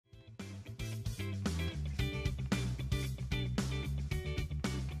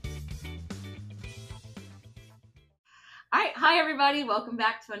right. Hi, everybody. Welcome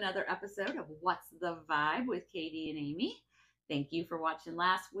back to another episode of What's the Vibe with Katie and Amy. Thank you for watching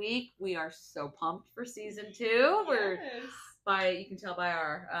last week. We are so pumped for season 2. Yes. You can tell by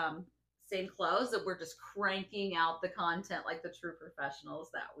our same clothes that we're just cranking out the content like the true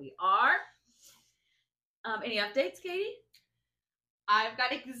professionals that we are. Any updates, Katie? I've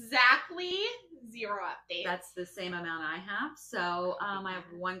got exactly 0 updates. That's the same amount I have. So I have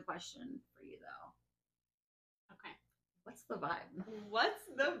one question for you, though. Okay. What's the vibe? What's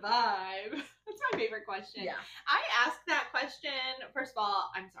the vibe? That's my favorite question. Yeah. I ask that question, first of all,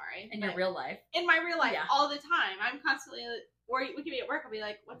 I'm sorry. In your real life. In my real life, Yeah. all the time. I'm constantly, or we could be at work, I'll be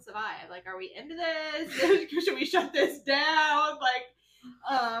like, what's the vibe? Like, are we into this? Should we shut this down? Like,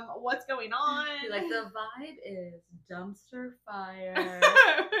 what's going on? Like, the vibe is dumpster fire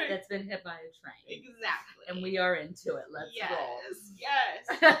that's been hit by a train. Exactly. And we are into it. Let's roll. Yes.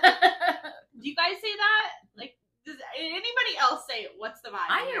 Do you guys say that? Like, does anybody else say, what's the vibe?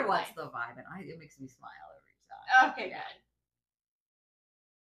 I hear what's the vibe, and it makes me smile every time. Okay, good.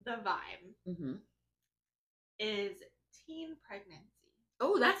 The vibe is teen pregnancy.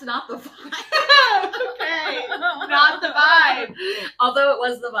 Oh, that's not the vibe. Okay, not the vibe. Although it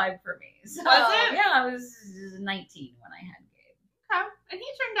was the vibe for me. So, was it? Yeah, I was 19 when I had Gabe. Okay, and he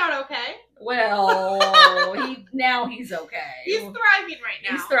turned out okay. Well, he's okay. He's thriving right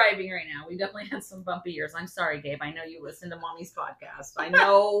now. He's thriving right now. We definitely had some bumpy years. I'm sorry, Gabe. I know you listen to Mommy's podcast. I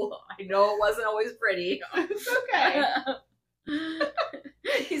know it wasn't always pretty. It's okay.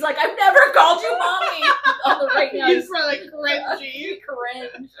 He's like, I've never called you mommy. Right now, he's really cringy.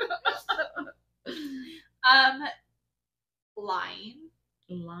 Cringe. Lying.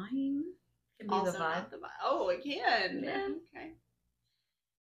 Lying can be Also the vibe. not the vibe. Oh, it can. Yeah. Okay.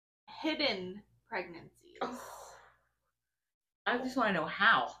 Hidden pregnancies. Oh. I just want to know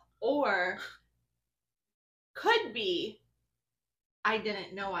how. Or could be, I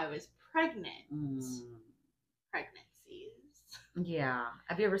didn't know I was pregnant. Pregnancies. Yeah.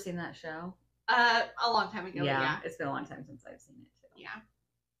 Have you ever seen that show? A long time ago. Yeah. It's been a long time since I've seen it too. Yeah.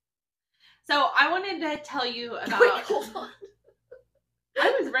 So I wanted to tell you about. Wait, hold on.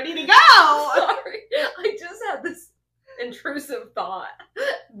 I was ready to go. Sorry. I just had this intrusive thought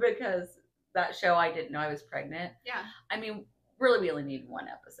because that show I didn't know I was pregnant. Yeah. I mean, really, we only need one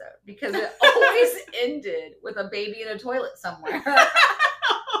episode because it always ended with a baby in a toilet somewhere.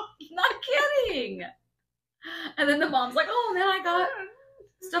 Not kidding. And then the mom's like, oh, and then I got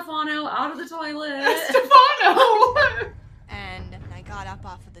Stefano out of the toilet. Stefano! And I got up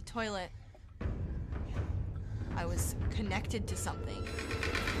off of the toilet. I was connected to something.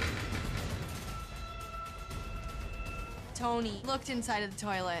 Tony looked inside of the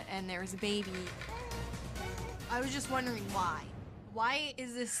toilet and there was a baby. I was just wondering why. Why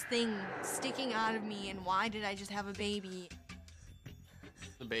is this thing sticking out of me and why did I just have a baby?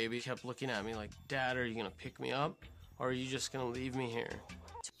 The baby kept looking at me like, Dad, are you gonna pick me up? Or are you just gonna leave me here?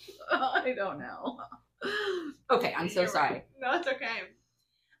 I don't know. Okay, I'm so sorry. No, it's okay.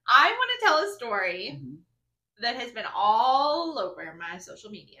 I want to tell a story that has been all over my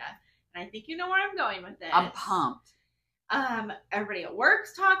social media. And I think you know where I'm going with this. I'm pumped. Everybody at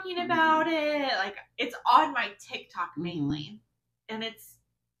work's talking about it. Like, it's on my TikTok mainly. And it's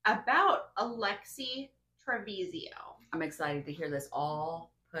about Alexee Trevizo. I'm excited to hear this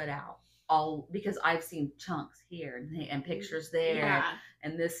all put out. All because I've seen chunks here and pictures there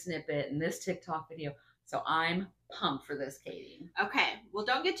and this snippet and this TikTok video. So I'm pumped for this, Katie. Okay. Well,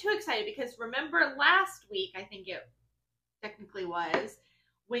 don't get too excited because remember last week, I think it technically was,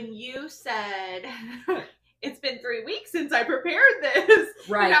 when you said it's been 3 weeks since I prepared this.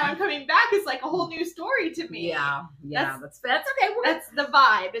 Right. And now I'm coming back. It's like a whole new story to me. Yeah. That's okay. That's the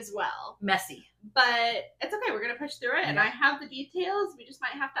vibe as well. Messy. But it's okay. We're going to push through it. And I have the details. We just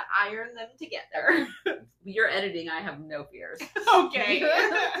might have to iron them together. Your editing, I have no fears. Okay. And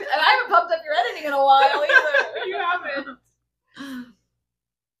I haven't pumped up your editing in a while either. You haven't.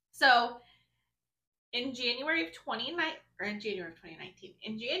 So, in January of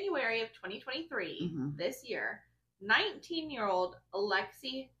 2023, this year, 19-year-old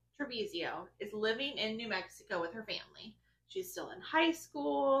Alexee Trevizo is living in New Mexico with her family. She's still in high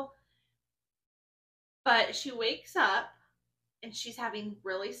school, but she wakes up and she's having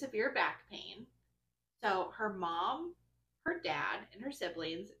really severe back pain. So her mom, her dad, and her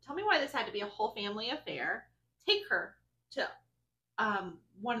siblings, tell me why this had to be a whole family affair, take her to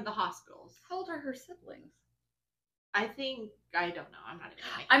one of the hospitals. How old are her siblings? I don't know. I'm not even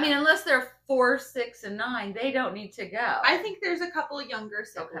gonna make I mean, unless they're 4, 6, and 9, they don't need to go. I think there's a couple of younger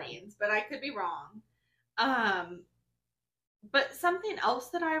siblings, but I could be wrong. But something else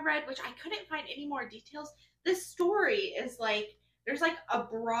that I read, which I couldn't find any more details, this story is like, there's like a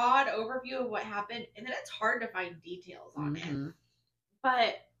broad overview of what happened, and then it's hard to find details on it.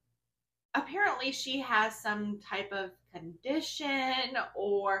 But apparently she has some type of condition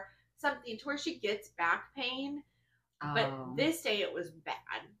or something to where she gets back pain. But this day it was bad.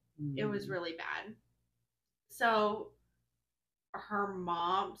 It was really bad. So her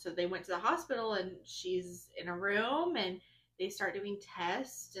mom, so they went to the hospital, and she's in a room, and they start doing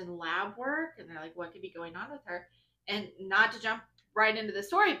tests and lab work, and they're like, what could be going on with her? And not to jump right into the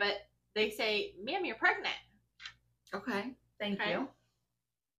story, but they say, ma'am, you're pregnant. Okay. Thank you.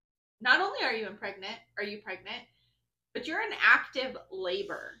 Not only are you pregnant, but you're in active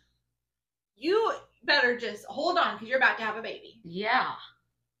labor. You better just hold on, because you're about to have a baby. Yeah.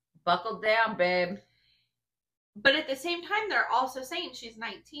 Buckle down, babe. But at the same time, they're also saying she's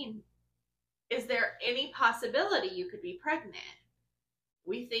 19. Is there any possibility you could be pregnant?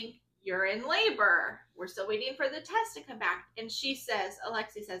 We think you're in labor. We're still waiting for the test to come back. And she says,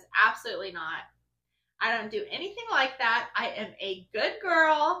 Alexee says, absolutely not. I don't do anything like that. I am a good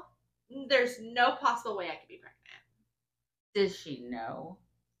girl. There's no possible way I could be pregnant. Does she know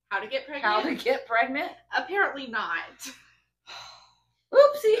how to get pregnant? How to get pregnant? Apparently not.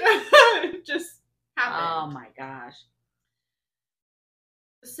 Oopsie. Just happened. Oh my gosh.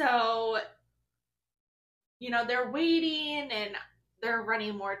 So, they're waiting and they're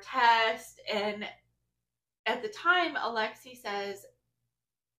running more tests. And at the time, Alexee says,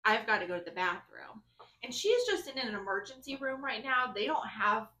 I've got to go to the bathroom. And she's just in an emergency room right now. They don't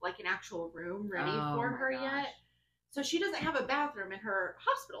have like an actual room ready for her yet. So she doesn't have a bathroom in her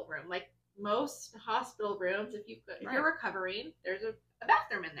hospital room. Like most hospital rooms, if you're recovering, there's a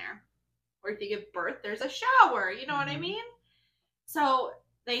bathroom in there. Or if you give birth, there's a shower. You know what I mean? So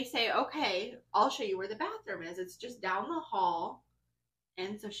they say, okay, I'll show you where the bathroom is. It's just down the hall.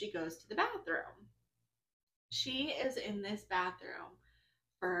 And so she goes to the bathroom. She is in this bathroom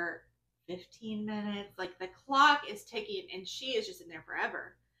for 15 minutes. Like the clock is ticking, and she is just in there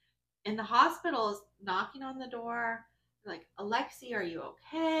forever. And the hospital is knocking on the door. They're like, Alexee, are you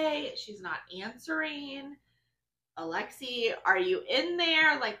okay? She's not answering. Alexee, are you in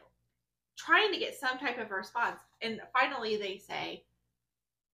there? Like trying to get some type of response. And finally they say,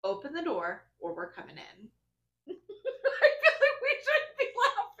 open the door or we're coming in. I feel like we should be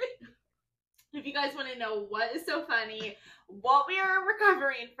laughing. If you guys want to know what is so funny, what we are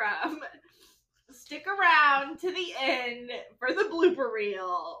recovering from, stick around to the end for the blooper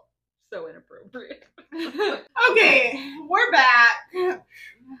reel. So inappropriate. Okay, we're back.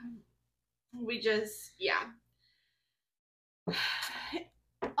 We just,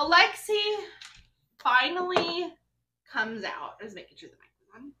 Alexee finally comes out. I was making sure the mic was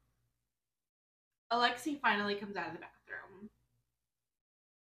on. Alexee finally comes out of the bathroom.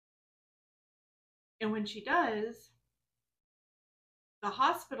 And when she does, the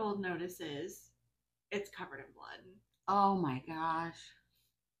hospital notices it's covered in blood. Oh my gosh.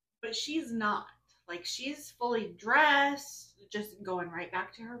 But she's not. Like, she's fully dressed, just going right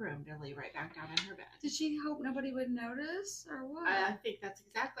back to her room to lay right back down in her bed. Did she hope nobody would notice, or what? I think that's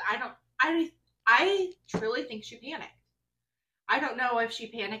exactly. I truly think she panicked. I don't know if she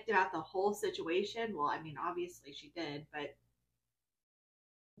panicked about the whole situation. Well, I mean, obviously she did, but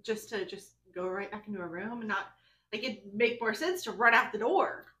just to go right back into her room and not, like, it'd make more sense to run out the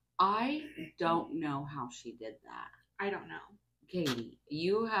door. I don't know how she did that. I don't know. Katie,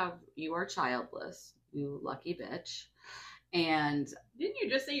 you are childless, you lucky bitch. And didn't you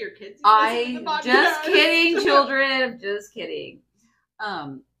just say your kids? Just kidding, children. Just kidding.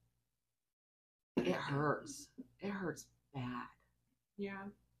 It hurts. It hurts bad. Yeah.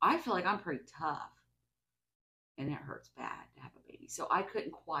 I feel like I'm pretty tough, and it hurts bad to have a baby. So I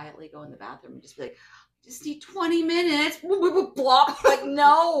couldn't quietly go in the bathroom and just be like, I just need 20 minutes. Blop. Like,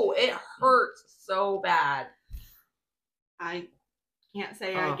 no, it hurts so bad. I can't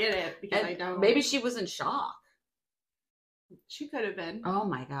say I get it because I don't. Maybe she was in shock. She could have been. Oh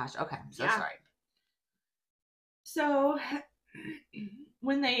my gosh. Okay. I'm so sorry. So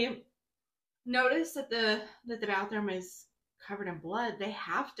when they notice that the bathroom is covered in blood, they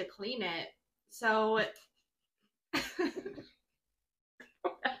have to clean it. So I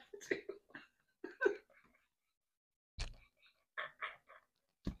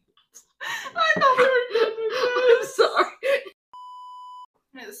thought we were done with this. I'm sorry.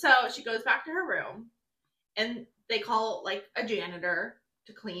 So she goes back to her room, and they call like a janitor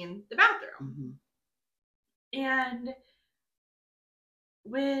to clean the bathroom. Mm-hmm. And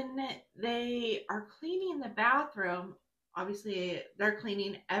when they are cleaning the bathroom, obviously they're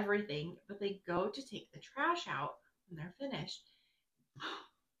cleaning everything, but they go to take the trash out and they're finished.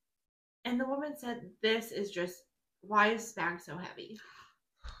 And the woman said, this is just, why is this bag so heavy?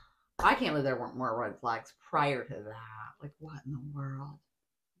 I can't believe there weren't more red flags prior to that. Like, what in the world?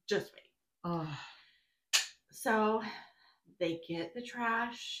 Just wait. Oh. So they get the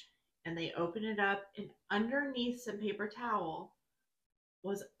trash and they open it up, and underneath some paper towel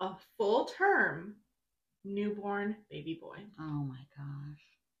was a full-term newborn baby boy. Oh my gosh.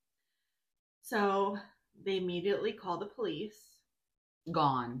 So they immediately call the police.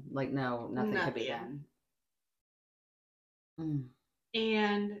 Gone. Like, no, nothing could be done.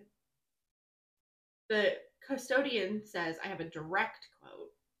 And the custodian says, I have a direct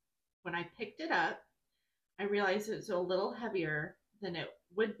quote. When I picked it up, I realized it was a little heavier than it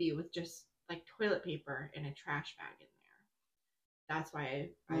would be with just like toilet paper and a trash bag in there. That's why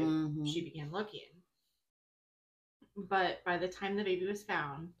she began looking. But by the time the baby was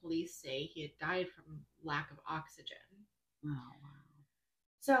found, police say he had died from lack of oxygen. Oh, wow.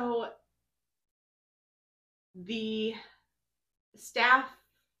 So the staff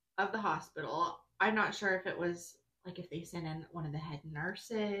of the hospital, I'm not sure if it was like if they sent in one of the head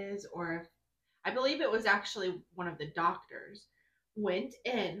nurses, or if, I believe it was actually one of the doctors, went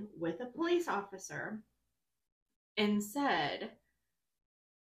in with a police officer and said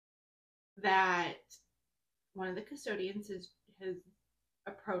that one of the custodians has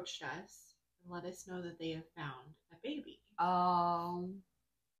approached us and let us know that they have found a baby.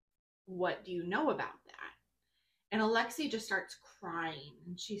 What do you know about that? And Alexee just starts crying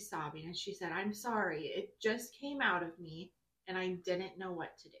and she's sobbing and she said, I'm sorry, it just came out of me and I didn't know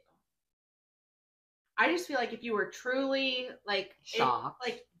what to do. I just feel like if you were truly like shocked,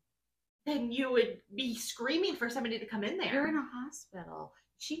 then you would be screaming for somebody to come in there. You're in a hospital.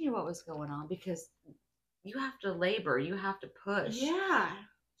 She knew what was going on because you have to labor, you have to push. Yeah.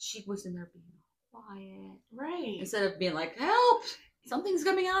 She was in there being quiet. Right. Instead of being like, help, something's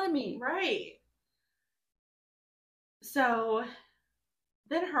coming out of me. Right. So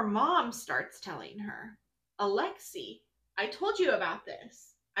then her mom starts telling her, Alexee, I told you about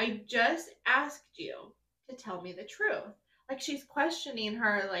this. I just asked you to tell me the truth. Like, she's questioning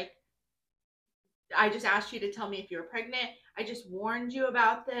her, like, I just asked you to tell me if you were pregnant. I just warned you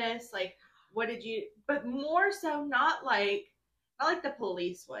about this. Like, what did you, but more so not like the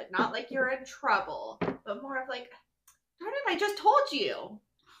police would, not like you're in trouble, but more of like, darn it, I just told you.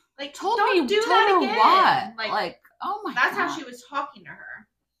 Like, don't do that again. What? Like, oh my God. That's how she was talking to her.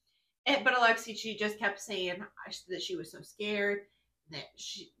 But Alexee, she just kept saying that she was so scared, that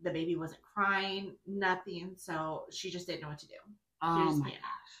the baby wasn't crying, nothing. So she just didn't know what to do. Oh my gosh.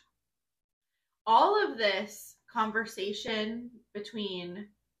 All of this conversation between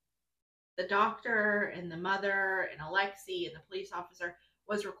the doctor and the mother and Alexee and the police officer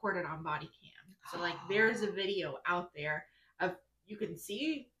was recorded on body cam. So like there's a video out there of, you can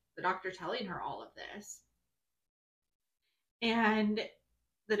see the doctor telling her all of this. And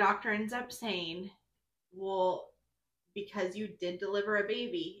the doctor ends up saying, well, because you did deliver a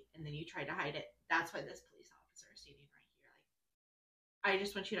baby and then you tried to hide it, that's why this police officer is standing right here. Like, I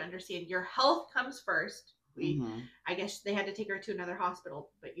just want you to understand your health comes first. I guess they had to take her to another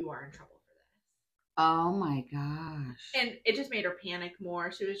hospital, but you are in trouble for this. Oh my gosh. And it just made her panic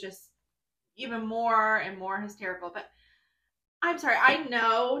more. She was just even more and more hysterical. But I'm sorry, I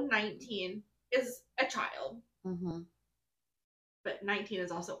know 19 is a child. But 19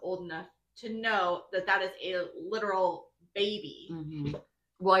 is also old enough to know that that is a literal baby.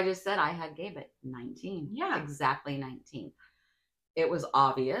 Well, I just said I had gave it 19. Yeah. Exactly 19. It was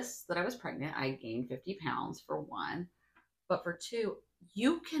obvious that I was pregnant. I gained 50 pounds for one. But for two,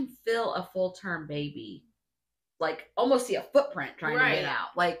 you can feel a full-term baby. Like, almost see a footprint trying to get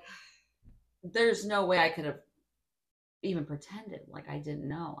out. Like, there's no way I could have even pretended like I didn't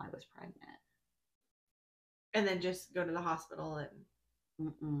know I was pregnant. And then just go to the hospital and...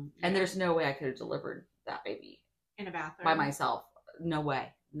 And there's no way I could have delivered that baby. In a bathroom? By myself. No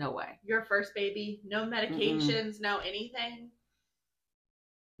way. No way. Your first baby? No medications? No anything?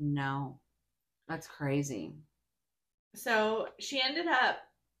 No. That's crazy. So she ended up...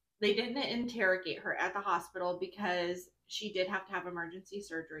 They didn't interrogate her at the hospital because she did have to have emergency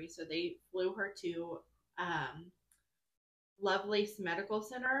surgery. So they flew her to Lovelace Medical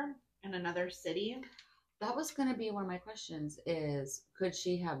Center in another city. That was going to be one of my questions is, could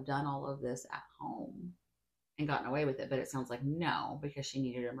she have done all of this at home and gotten away with it? But it sounds like no, because she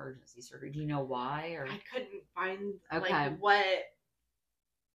needed emergency surgery. Do you know why? Or I couldn't find like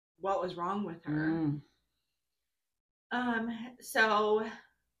what was wrong with her. So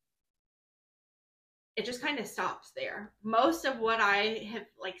it just kind of stops there. Most of what I have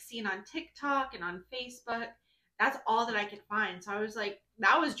like seen on TikTok and on Facebook That's all that I could find. So I was like,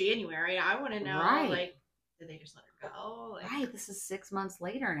 that was January. I want to know, Right. like, did they just let her go? Like, Right. This is 6 months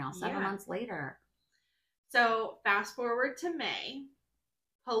later now, 7 months later. So fast forward to May,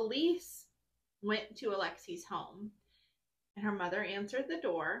 police went to Alexee's home, and her mother answered the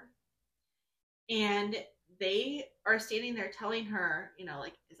door, and they are standing there telling her, you know,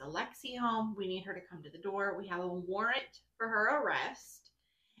 like, is Alexee home? We need her to come to the door. We have a warrant for her arrest.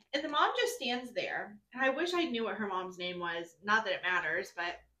 And the mom just stands there. And I wish I knew what her mom's name was. Not that it matters,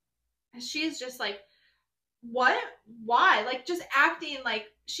 but she's just like, what? Why? Like, just acting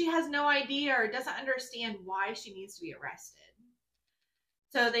like she has no idea or doesn't understand why she needs to be arrested.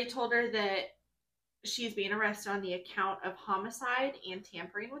 So they told her that she's being arrested on the account of homicide and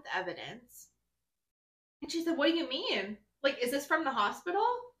tampering with evidence. And she said, what do you mean? Like, is this from the hospital?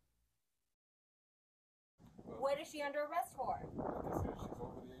 What is she under arrest for? Like I said, she's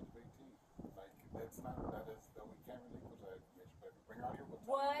over the age of 18. Like, that's not, that we can't really put that information. But if you bring her out here, we'll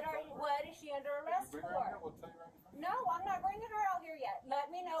tell you. What is she under arrest If you bring for? her out here, we'll tell you right now. No, I'm not bringing her out here yet. Let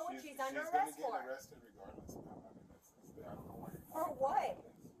me know what she's under arrest for. She's going to get arrested regardless. I mean, I don't know why. For what?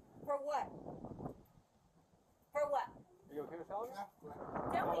 For what? For what? Are you okay with telling us?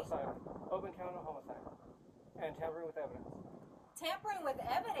 Yeah, go ahead. Tell me. Homicide. Open count of homicide. And tampering with evidence. Tampering with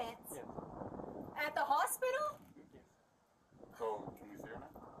evidence? Yes. At the hospital? Yes. So, can we see her now?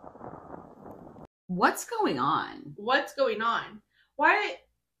 What's going on? What's going on? Why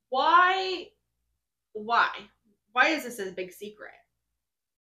is this a big secret?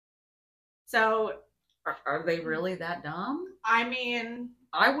 So, Are they really that dumb? I mean,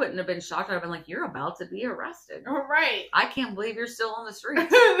 I wouldn't have been shocked. I'd have been like, you're about to be arrested. right. I can't believe you're still on the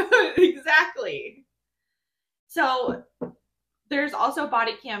streets. Exactly. So there's also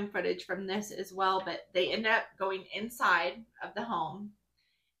body cam footage from this as well, but they end up going inside of the home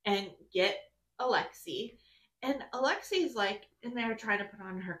and get Alexee. And Alexee's like in there trying to put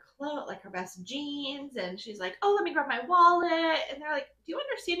on her clothes, like her best jeans, and she's like, oh, let me grab my wallet. And they're like, do you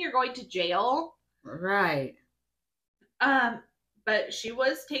understand you're going to jail? Right. But she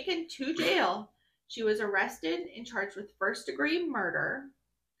was taken to jail. She was arrested and charged with first-degree murder.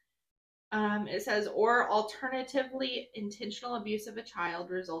 It says, or alternatively intentional abuse of a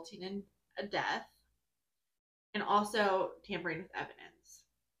child resulting in a death, and also tampering with evidence.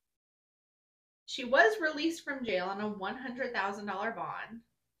 She was released from jail on a $100,000 bond.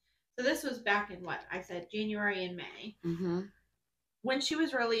 So this was back in what I said, January and May. Mm-hmm. When she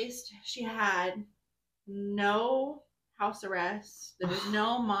was released, she had no house arrest. There was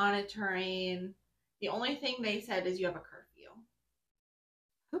no monitoring. The only thing they said is you have a curfew.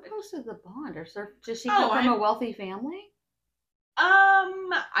 Who posted the bond? Or does she come from a wealthy family?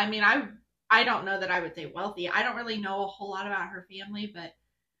 I mean, I don't know that I would say wealthy. I don't really know a whole lot about her family, but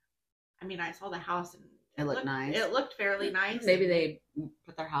I mean, I saw the house and It looked nice. It looked fairly nice. Maybe they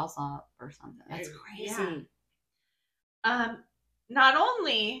put their house up or something. That's crazy. Yeah. Not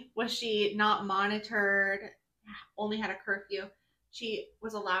only was she not monitored, only had a curfew, she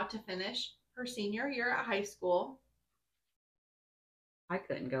was allowed to finish her senior year at high school. I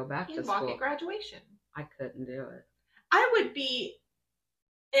couldn't go back to And walk school. at graduation. I couldn't do it. I would be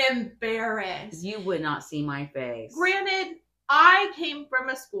embarrassed. You would not see my face. Granted, I came from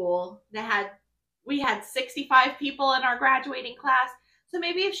a school that we had 65 people in our graduating class. So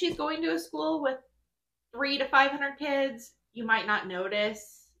maybe if she's going to a school with 300 to 500 kids, you might not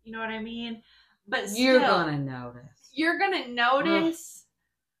notice. You know what I mean? But still, You're gonna notice. You're gonna notice.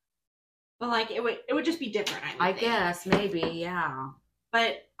 But like it would just be different. I think. Guess maybe, yeah.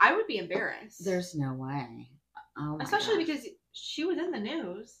 But I would be embarrassed. There's no way. Oh my Especially gosh. because she was in the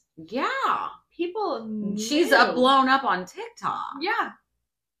news. Yeah. People knew. She's blown up on TikTok. Yeah.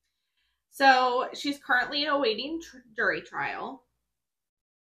 So she's currently awaiting jury trial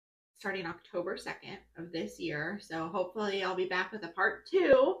starting October 2nd of this year. So hopefully I'll be back with a part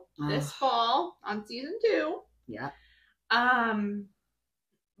 2 this fall on season 2. Yeah.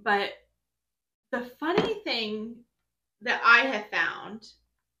 But the funny thing that I have found,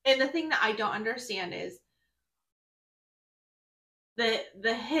 and the thing that I don't understand is the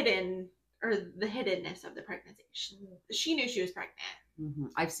hiddenness of the pregnancy. She knew she was pregnant. Mm-hmm.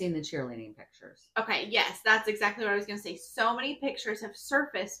 I've seen the cheerleading pictures. Okay, yes, that's exactly what I was going to say. So many pictures have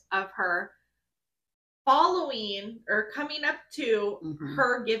surfaced of her following or coming up to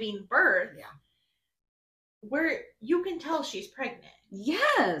her giving birth. Yeah. Where you can tell she's pregnant.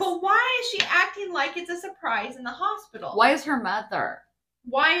 Yes. But why is she acting like it's a surprise in the hospital? Why is her mother?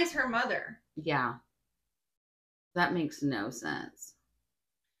 Why is her mother? Yeah. That makes no sense.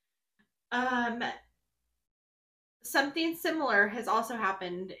 Something similar has also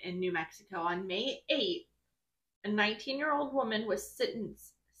happened in New Mexico on May 8th. A 19-year-old woman was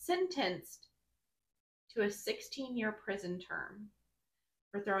sentenced to a 16-year prison term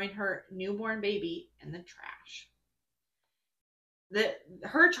for throwing her newborn baby in the trash.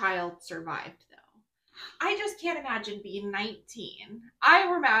 Her child survived, though. I just can't imagine being 19. I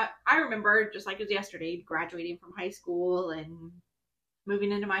remember, just like it was yesterday, graduating from high school and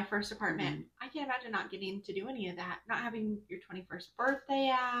moving into my first apartment. Mm-hmm. I can't imagine not getting to do any of that. Not having your 21st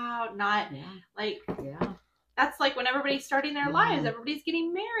birthday out. That's like when everybody's starting their lives. Everybody's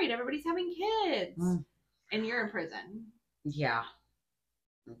getting married. Everybody's having kids. And you're in prison. Yeah.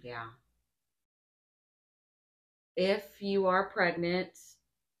 Yeah. If you are pregnant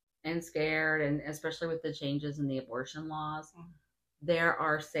and scared, and especially with the changes in the abortion laws, there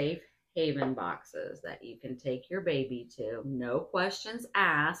are safe haven boxes that you can take your baby to. No questions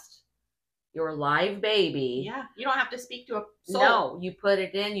asked. Your live baby. Yeah. You don't have to speak to a soul. No. You put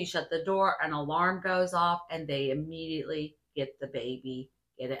it in, you shut the door, an alarm goes off, and they immediately get the baby,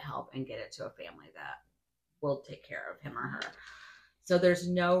 get it help, and get it to a family that will take care of him or her. So there's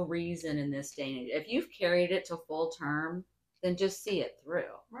no reason in this day and age. If you've carried it to full term, then just see it through.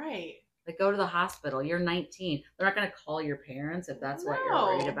 Right. Like, go to the hospital. You're 19. They're not going to call your parents if that's what you're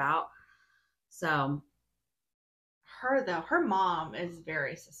worried about. So her mom is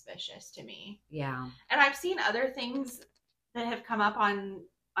very suspicious to me. Yeah. And I've seen other things that have come up on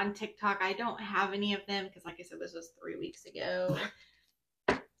TikTok. I don't have any of them because, like I said, this was 3 weeks ago.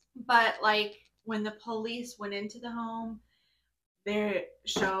 But like when the police went into the home, they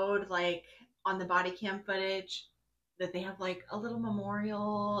showed like on the body cam footage that they have like a little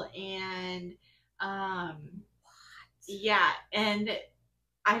memorial and yeah, and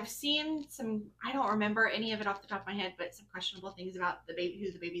I've seen some, I don't remember any of it off the top of my head, but some questionable things about the baby,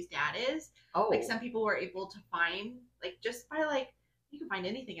 who the baby's dad is. Oh. Like some people were able to find, like just by like, you can find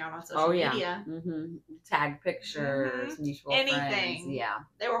anything out on social media. Mm-hmm. Tag pictures, mutual anything. Friends. Yeah.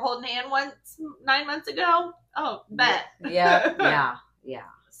 They were holding hand once 9 months ago. Oh, bet. Yeah.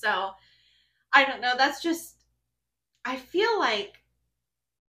 So, I don't know. That's just, I feel like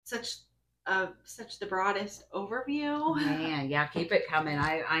such the broadest overview. Man, yeah, keep it coming.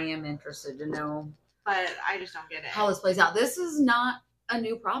 I am interested to know. But I just don't get it. How this plays out. This is not a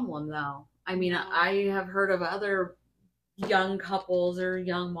new problem, though. I mean, no. I have heard of other young couples or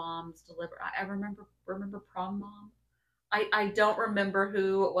young moms deliver. I remember Prom Mom. I don't remember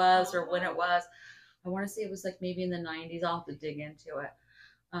who it was or when it was. I want to say it was like maybe in the 90s. I'll have to dig into it.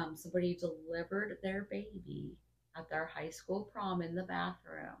 Somebody delivered their baby at their high school prom in the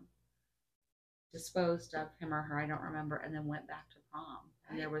bathroom, disposed of him or her, I don't remember, and then went back to prom.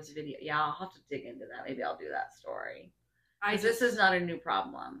 And there was video. Yeah, I'll have to dig into that. Maybe I'll do that story. This is not a new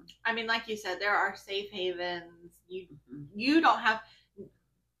problem. I mean, like you said, there are safe havens. You don't have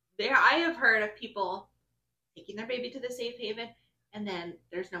there. I have heard of people taking their baby to the safe haven, and then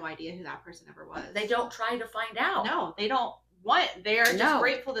there's no idea who that person ever was. They don't try to find out. No, they don't want. They are just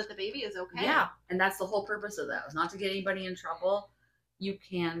grateful that the baby is okay. Yeah, and that's the whole purpose of that. It's not to get anybody in trouble. You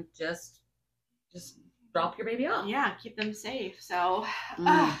can just drop your baby off. Yeah, keep them safe. So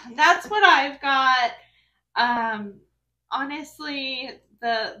that's what I've got. Honestly,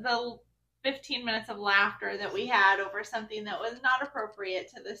 the 15 minutes of laughter that we had over something that was not appropriate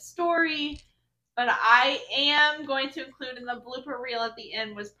to this story, but I am going to include in the blooper reel at the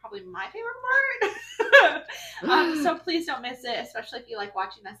end, was probably my favorite part. So please don't miss it, especially if you like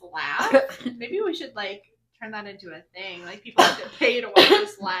watching us laugh. Maybe we should like turn that into a thing. Like people have to pay to watch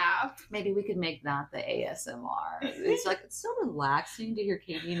us laugh. Maybe we could make that the ASMR. It's like, it's so relaxing to hear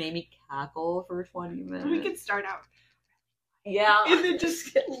Katie and Amy cackle for 20 minutes. We could start out. Yeah. And then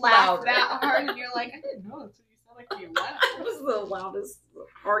just laugh that hard, and you're like, I didn't know that's what you sound like when you laugh. It was the loudest,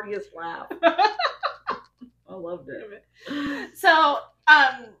 heartiest laugh. I loved it. So,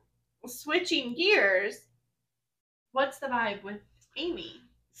 switching gears, what's the vibe with Amy?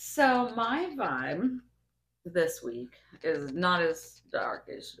 So my vibe this week is not as dark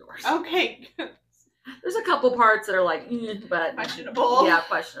as yours. Okay. There's a couple parts that are like, but questionable. Yeah,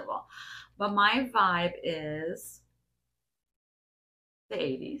 questionable. But my vibe is the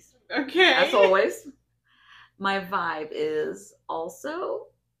 80s. Okay. As always. My vibe is also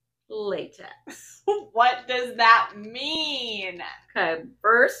latex. What does that mean? Okay,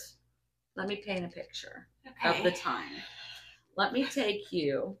 first, let me paint a picture of the time. Let me take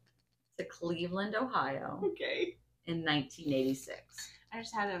you to Cleveland, Ohio. Okay. In 1986. I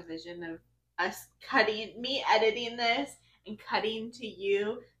just had a vision of us me editing this and cutting to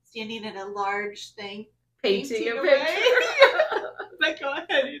you standing at a large thing, painting a picture. Like, go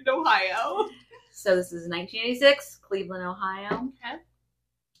ahead, in Ohio. So this is 1986, Cleveland, Ohio. Okay.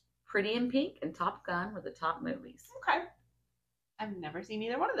 Pretty in Pink and Top Gun were the top movies. Okay. I've never seen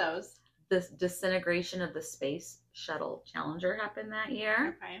either one of those. The disintegration of the Space Shuttle Challenger happened that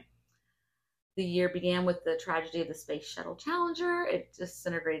year. Okay. The year began with the tragedy of the Space Shuttle Challenger. It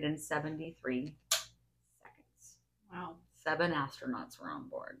disintegrated in 73 seconds. Wow. 7 astronauts were on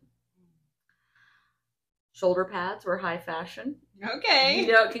board. Shoulder pads were high fashion. Okay.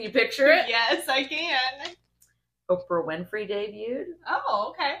 You know, can you picture it? Yes, I can. Oprah Winfrey debuted.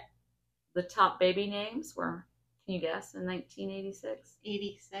 Oh, okay. The top baby names were, can you guess, in 1986?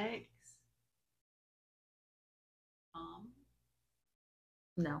 86.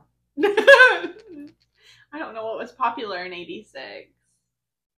 No. I don't know what was popular in 86.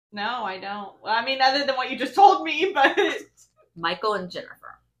 No, I don't. Well, I mean, other than what you just told me, but... Michael and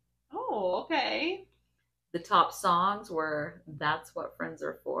Jennifer. Oh, okay. The top songs were That's What Friends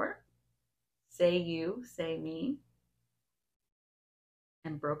Are For, Say You, Say Me,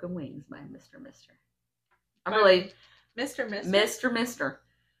 and Broken Wings by Mr. Mister. I'm really... Mr. Mr.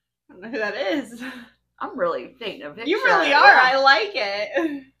 I don't know who that is. I'm really painting a picture. You really are. Yeah. I like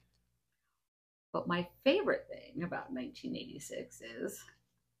it. But my favorite thing about 1986 is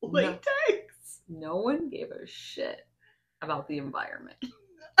Latex. no one gave a shit about the environment.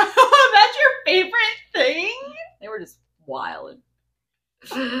 Oh, that's your favorite thing? They were just wild.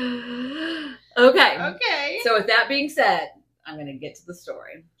 Okay. Okay. So with that being said, I'm going to get to the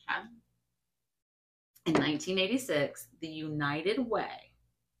story. In 1986, the United Way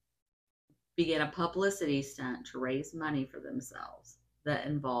began a publicity stunt to raise money for themselves that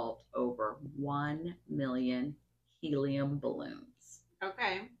involved over 1 million helium balloons.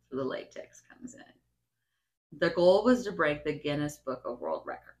 Okay. So the latex comes in. The goal was to break the Guinness Book of World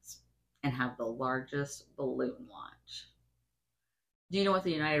Records and have the largest balloon launch. Do you know what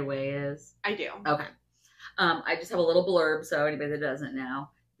the United Way is? I do. Okay. I just have a little blurb, so anybody that doesn't know.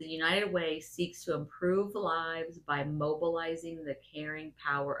 The United Way seeks to improve lives by mobilizing the caring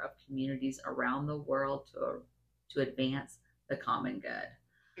power of communities around the world to advance the common good.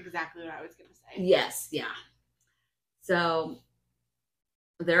 Exactly what I was going to say. Yes, yeah. So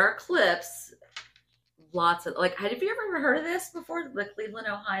there are clips, lots of, like, have you ever heard of this before? The Cleveland,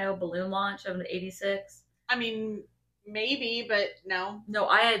 Ohio balloon launch of 86? I mean, maybe, but no. No,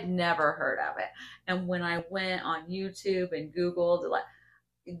 I had never heard of it. And when I went on YouTube and Googled, like,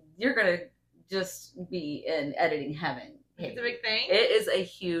 you're going to just be in editing heaven. It's a big thing? It is a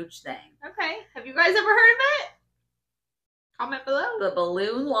huge thing. Okay. Have you guys ever heard of it? Comment below. The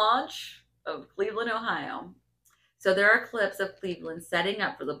balloon launch of Cleveland, Ohio. So there are clips of Cleveland setting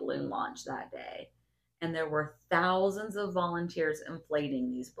up for the balloon launch that day. And there were thousands of volunteers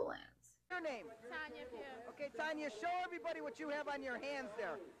inflating these balloons. Your name? Tanya Pugh. Okay, Tanya, show everybody what you have on your hands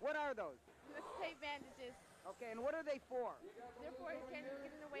there. What are those? The tape bandages. Okay, and what are they for? They're for getting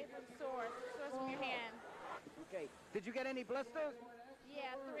away from sores from your hand. Okay, did you get any blisters?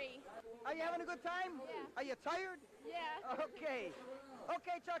 Yeah, 3. Are you having a good time? Yeah. Are you tired? Yeah. Okay.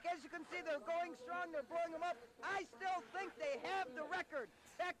 Okay, Chuck, as you can see, they're going strong. They're blowing them up. I still think they have the record.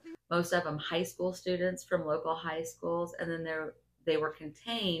 Back to you. Most of them high school students from local high schools. And then they were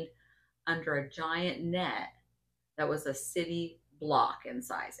contained under a giant net that was a city block in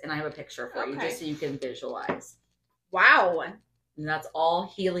size. And I have a picture for you just so you can visualize. Wow. And that's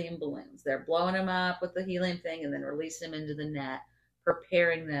all helium balloons. They're blowing them up with the helium thing and then releasing them into the net,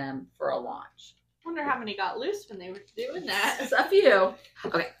 preparing them for a launch. Wonder how many got loose when they were doing that. A few.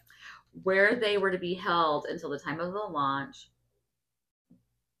 Okay. Where they were to be held until the time of the launch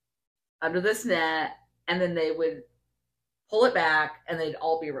under this net, and then they would pull it back and they'd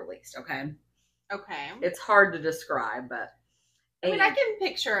all be released. Okay. Okay. It's hard to describe, but I mean, I can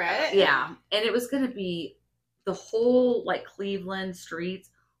picture it. Yeah. And it was going to be the whole like Cleveland streets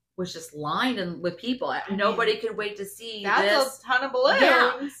was just lined with people. Nobody could wait to see That's a ton of balloons.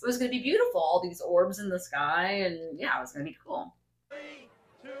 Yeah, it was going to be beautiful. All these orbs in the sky, and yeah, it was going to be cool. 3,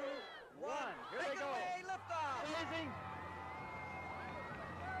 2, 1. Here they go. Liftoff. Amazing.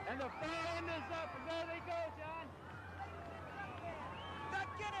 And the far end is up, and there they go, John. The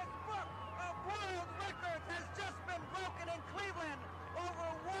Guinness Book of World Records has just been broken in Cleveland. Over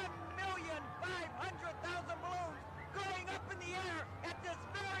 1,500,000 balloons going up in the air at this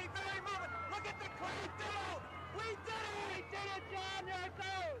very, very moment. Look at the cloud down. We did it. We did it, John. There it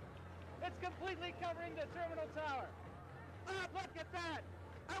goes. It's completely covering the terminal tower. Look at that.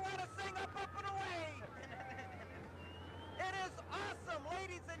 I want to sing up and away. It is awesome,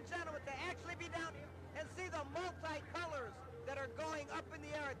 ladies and gentlemen, to actually be down here and see the multi-colors that are going up in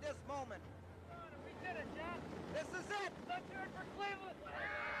the air at this moment. We did it, John. This is it. Let's hear it for Cleveland. Yeah.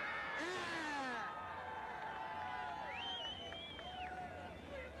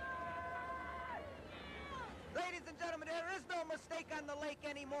 gentlemen, there is no mistake on the lake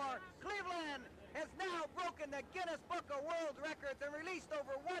anymore. Cleveland has now broken the Guinness Book of World Records and released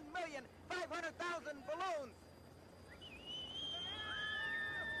over 1,500,000 balloons.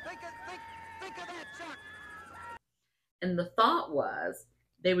 Think of that, Chuck. And the thought was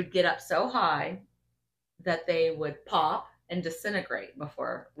they would get up so high that they would pop and disintegrate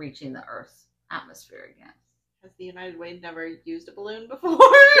before reaching the Earth's atmosphere again. Has the United Way never used a balloon before?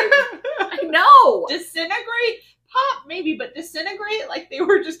 I know. Disintegrate? Pop, maybe, but disintegrate? Like they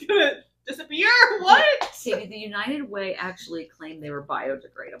were just gonna disappear? What? See, the United Way actually claimed they were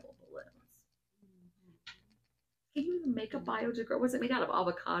biodegradable balloons. Can you even make a biodegradable? Was it made out of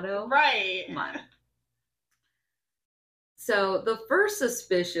avocado? Right. Come on. So the first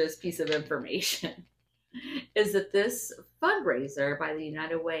suspicious piece of information is that this fundraiser by the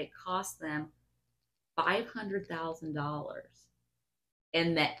United Way cost them $500,000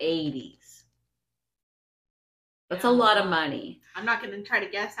 in the 80s. That's a lot of money. I'm not going to try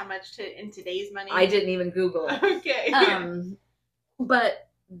to guess how much in today's money. I didn't even Google it. Okay. But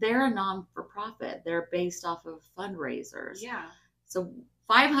they're a non-for-profit. They're based off of fundraisers. Yeah. So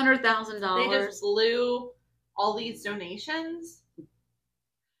 $500,000. They just blew all these donations.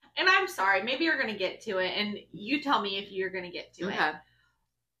 And I'm sorry, maybe you're going to get to it, and you tell me if you're going to get to it.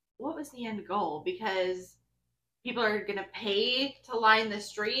 What was the end goal? Because people are going to pay to line the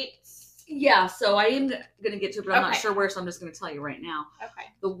streets. Yeah, so I am going to get to it, but I'm not Okay. sure where, so I'm just going to tell you right now. Okay.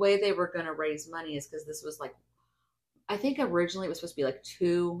 The way they were going to raise money is because this was like, I think originally it was supposed to be like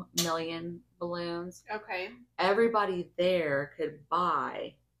 2 million balloons. Okay. Everybody there could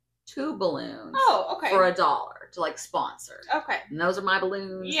buy 2 balloons Oh, okay. for $1 to like sponsor. Okay. And those are my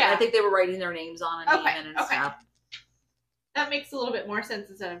balloons. Yeah. And I think they were writing their names on them and stuff. That makes a little bit more sense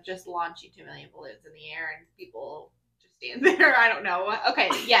instead of just launching 2 million balloons in the air and people just stand there. I don't know. Okay,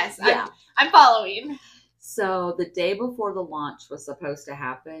 yes, Yeah. I'm following. So the day before the launch was supposed to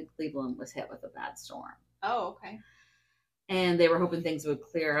happen, Cleveland was hit with a bad storm. Oh, okay. And they were hoping things would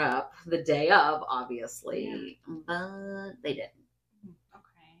clear up the day of, obviously, but they didn't.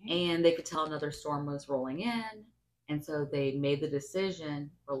 Okay. And they could tell another storm was rolling in. And so they made the decision,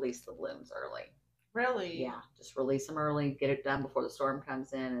 release the balloons early. Really? Yeah, just release them early, get it done before the storm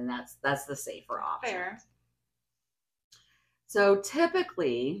comes in, and that's the safer option. Fair. So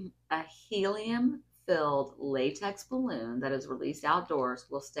typically, a helium-filled latex balloon that is released outdoors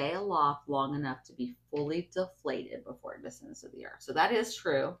will stay aloft long enough to be fully deflated before it descends to the earth. So that is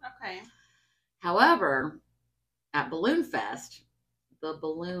true. Okay. However, at Balloonfest, the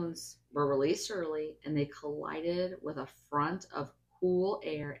balloons were released early and they collided with a front of cool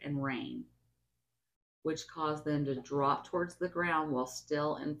air and rain, which caused them to drop towards the ground while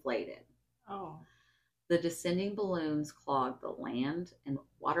still inflated. Oh. The descending balloons clogged the land and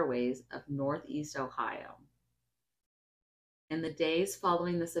waterways of Northeast Ohio. In the days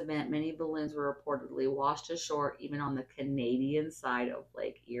following this event, many balloons were reportedly washed ashore, even on the Canadian side of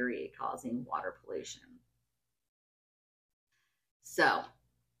Lake Erie, causing water pollution. So,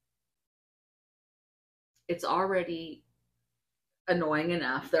 it's already annoying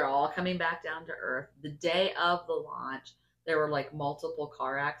enough. They're all coming back down to earth. The day of the launch, there were like multiple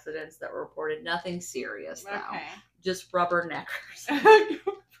car accidents that were reported. Nothing serious, though. Okay. Just rubberneckers. Rubberneckers?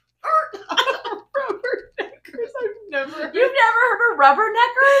 I've never heard. You've never heard of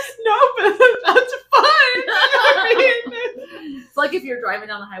rubberneckers? No, but that's fun. It's like if you're driving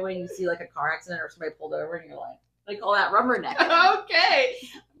down the highway and you see like a car accident or somebody pulled over and you're like, they call that rubbernecker. Okay.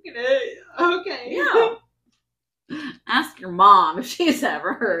 Okay. Yeah. Ask your mom if she's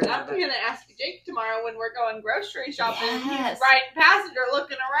ever heard I'm of going it. to ask Jake tomorrow when we're going grocery shopping. Yes. He's riding passenger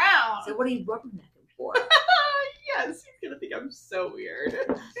looking around. So what are you rubbernecking for? Yes, he's going to think I'm so weird.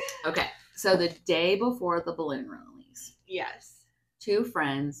 Okay, so the day before the balloon release, Yes. 2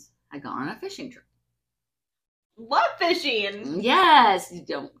 friends had gone on a fishing trip. Love fishing. Yes, you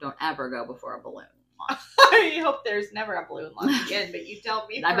don't ever go before a balloon launch. I hope there's never a balloon launch again, but you tell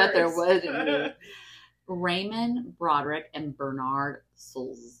me I bet there first. would. Raymond Broderick and Bernard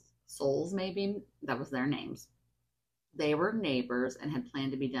Souls, maybe that was their names. They were neighbors and had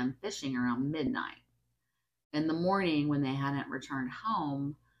planned to be done fishing around midnight. In the morning, when they hadn't returned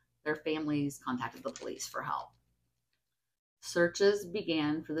home, their families contacted the police for help. Searches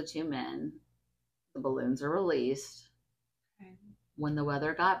began for the 2 men. The balloons are released. Okay. When the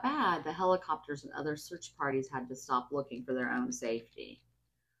weather got bad, the helicopters and other search parties had to stop looking for their own safety.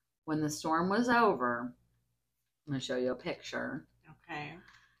 When the storm was over, I'm going to show you a picture. Okay.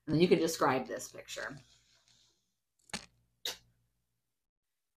 And then you can describe this picture.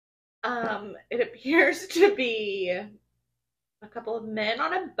 It appears to be a couple of men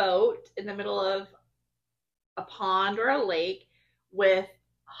on a boat in the middle of a pond or a lake with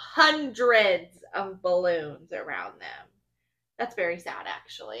hundreds of balloons around them. That's very sad,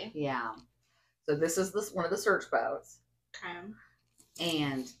 actually. Yeah. So this is one of the search boats. Okay.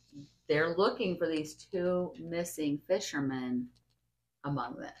 And they're looking for these 2 missing fishermen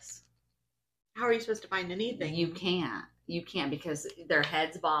among this. How are you supposed to find anything? You can't. You can't because their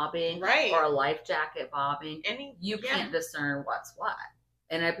head's bobbing, right? Or a life jacket bobbing. You can't discern what's what.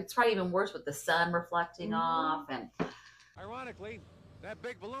 And it's probably even worse with the sun reflecting off. And ironically, that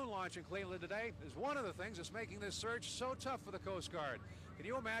big balloon launch in Cleveland today is one of the things that's making this search so tough for the Coast Guard. Can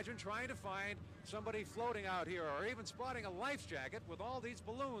you imagine trying to find somebody floating out here or even spotting a life jacket with all these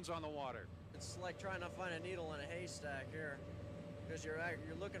balloons on the water? It's like trying to find a needle in a haystack here, because you're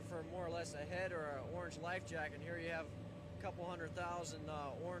looking for more or less a head or an orange life jacket. Here you have a couple 100,000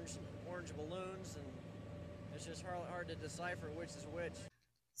 orange balloons, and it's just hard to decipher which is which.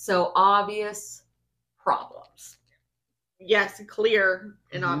 So obvious problems. Yes, clear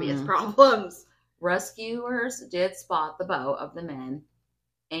and obvious problems. Rescuers did spot the boat of the men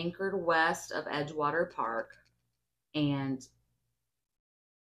anchored west of Edgewater Park, and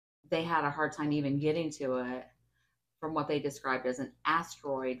they had a hard time even getting to it from what they described as an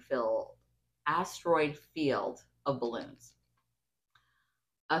asteroid field of balloons.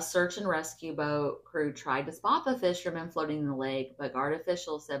 A search and rescue boat crew tried to spot the fishermen floating in the lake, but guard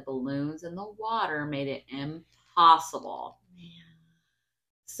officials said balloons in the water made it impossible.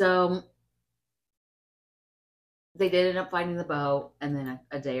 So they did end up finding the boat, and then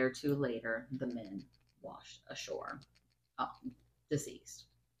a day or 2 later, the men washed ashore, deceased.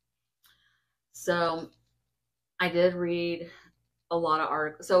 So I did read a lot of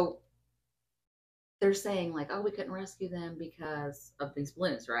articles. So they're saying like, oh, we couldn't rescue them because of these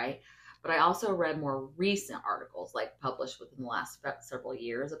balloons, right? But I also read more recent articles, like published within the last several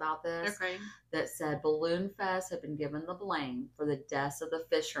years about this, that said Balloonfest had been given the blame for the deaths of the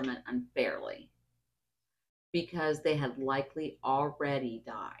fishermen unfairly because they had likely already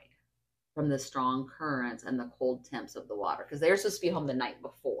died from the strong currents and the cold temps of the water, because they were supposed to be home the night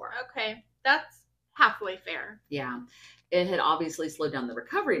before. Okay, that's halfway fair. Yeah. It had obviously slowed down the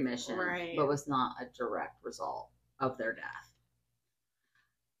recovery mission, right, but was not a direct result of their death.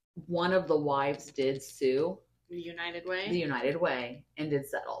 One of the wives did sue the United Way, and did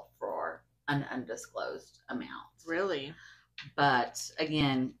settle for an undisclosed amount. Really? But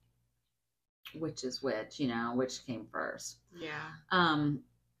again, which is which, which came first? Yeah.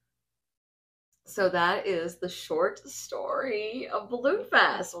 So that is the short story of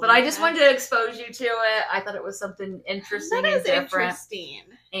Balloonfest. But I just wanted to expose you to it. I thought it was something interesting and different. Interesting.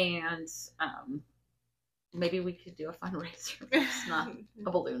 And maybe we could do a fundraiser. It's not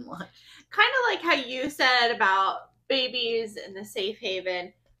a balloon launch. Kind of like how you said about babies in the safe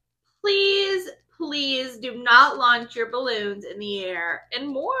haven. Please, please do not launch your balloons in the air. And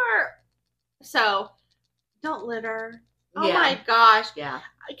more so, don't litter. Oh my gosh. Yeah.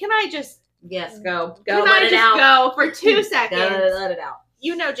 Can I just... Yes, go. Can I just go for 2 seconds? Let it out.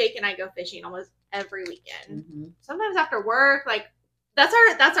 Jake and I go fishing almost every weekend. Mm-hmm. Sometimes after work, like that's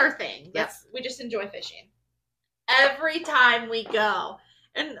our thing. We just enjoy fishing. Every time we go,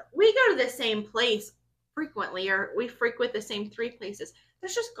 and we go to the same place frequently, or we frequent the same 3 places.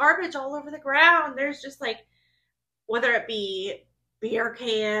 There's just garbage all over the ground. There's just like, whether it be beer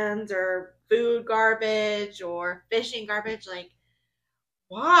cans or food garbage or fishing garbage, like.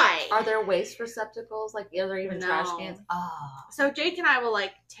 Why? Are there waste receptacles? Like, are there even trash cans? Oh. So Jake and I will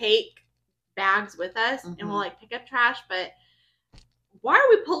like take bags with us and we'll like pick up trash, but why are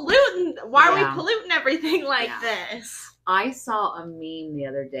we polluting? Why are we polluting everything like this? I saw a meme the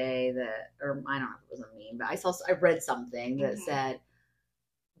other day or I don't know if it was a meme, but I read something that said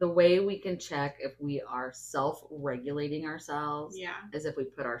the way we can check if we are self-regulating ourselves is if we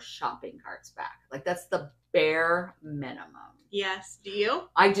put our shopping carts back. Like, that's the bare minimum. Yes. Do you?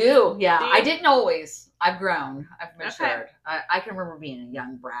 I do. Yeah. I didn't always. I've grown. I've matured. Okay. I can remember being a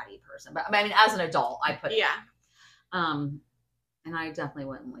young bratty person, but I mean, as an adult, I put it. And I definitely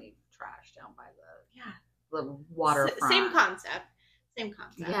wouldn't leave trash down by the waterfront. Same concept.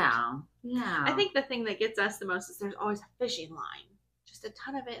 Yeah. Yeah. I think the thing that gets us the most is there's always a fishing line, just a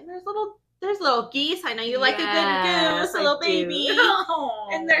ton of it, and there's little geese. I know you like a good goose, a little baby.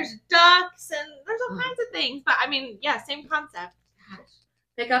 And there's ducks, and there's all kinds of things. But I mean, same concept.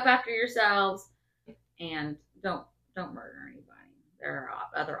 Pick up after yourselves, and don't murder anybody. There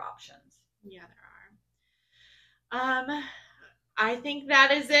are other options. Yeah, there are. I think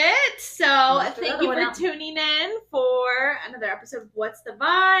that is it. So thank you for tuning in for another episode of What's the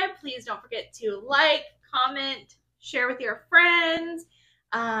Vibe. Please don't forget to like, comment, share with your friends.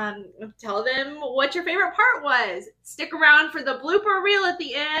 Tell them what your favorite part was. Stick around for the blooper reel at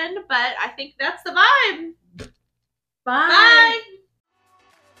the end, but I think that's the vibe. Bye. Bye.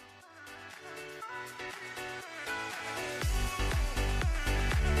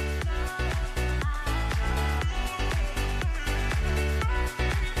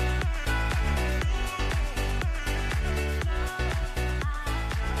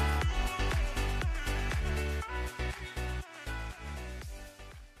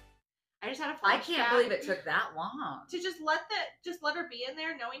 I just had a flashback. I can't believe it took that long. To just let her be in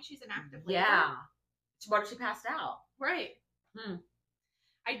there knowing she's an active labor. Yeah. What if she passed out? Right.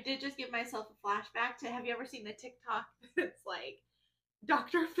 I did just give myself a flashback to, have you ever seen the TikTok? It's like,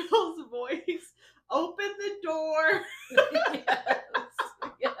 Dr. Phil's voice, open the door.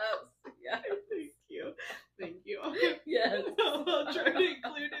 Yes. Thank you. Thank you. Yes. I'll try to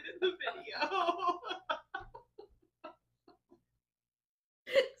include it in the video.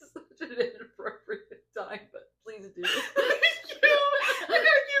 Such an inappropriate time, but please do. Thank you. I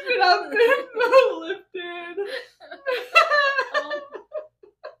gotta keep it up and lifted.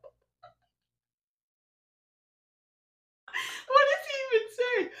 What does he even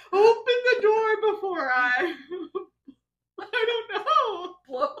say? Open the door before I don't know.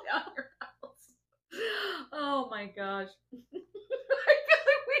 Blow down your house. Oh my gosh. I feel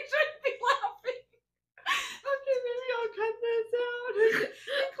like we shouldn't be laughing. Okay, maybe I'll cut this out.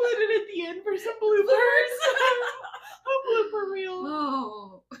 Include it at the end for some bloopers. A blooper reel.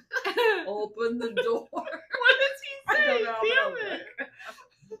 Oh. Open the door. What does he say? I don't know. Damn it.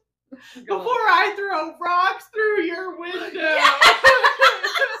 Before I throw rocks through your window. Yes!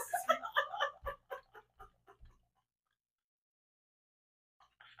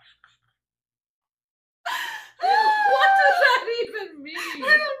 What does that even mean? I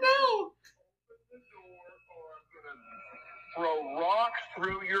don't know. Throw rocks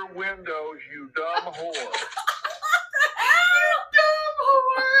through your windows, you dumb whore. You dumb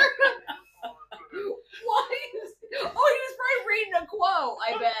whore. Why is... Oh, he was probably reading a quote, I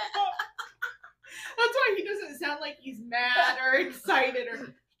bet. That's why he doesn't sound like he's mad or excited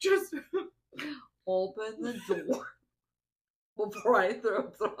or just... Open the door before I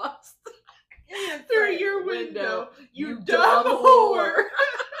throw rocks through your window, you dumb whore.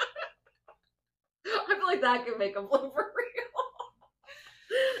 I feel like that could make a blooper reel.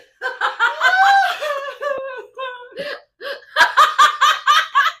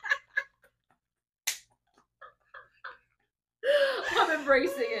 I'm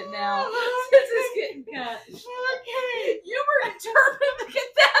embracing it now. This is getting cut. Okay. You were determined to get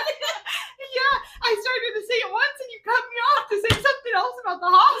that in. Yeah, I started to say it once and you cut me off to say something else about the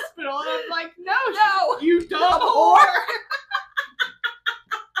hospital. And I'm like, no, you dumb whore.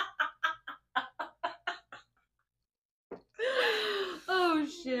 Oh,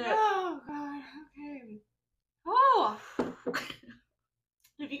 shit. Oh, God. Okay. Oh.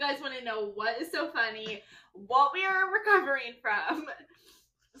 If you guys want to know what is so funny, what we are recovering from,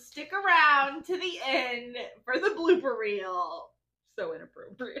 stick around to the end for the blooper reel. So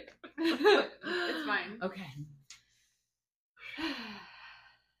inappropriate. It's fine. Okay.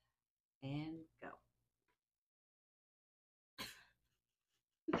 And go.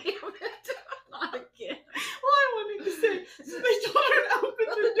 Damn it. Not again. Well, I wanted to say, so they told her to open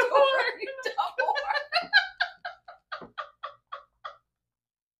the door.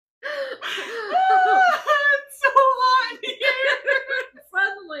 It's so hot here.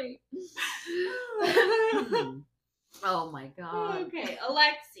 Suddenly. Oh my God. Okay,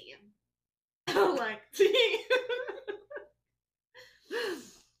 Alexee.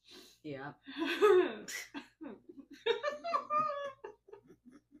 Yeah.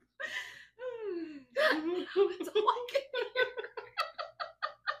 It's all I can hear.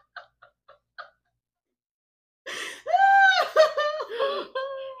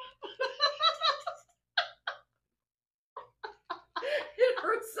 It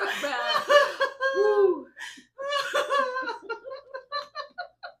hurts so bad. Woo.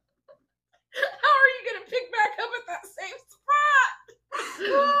 How are you gonna pick back up at that same spot?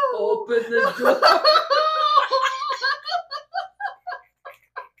 Open the door.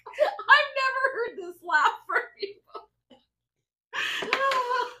 I've never heard this laugh from people.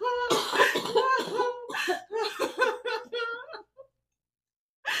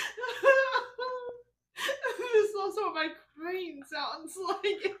 This is also what my crying sounds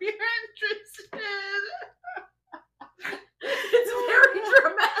like if you're interested. It's very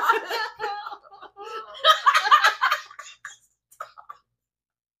dramatic.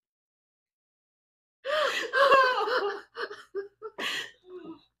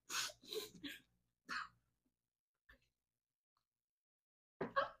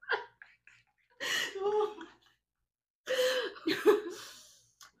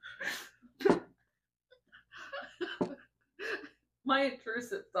 My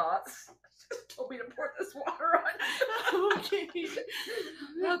intrusive thoughts just told me to pour this water on. Okay.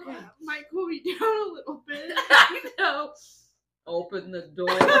 Okay. Might cool me down a little bit. I know. Open the door.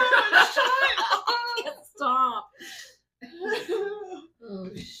 Shut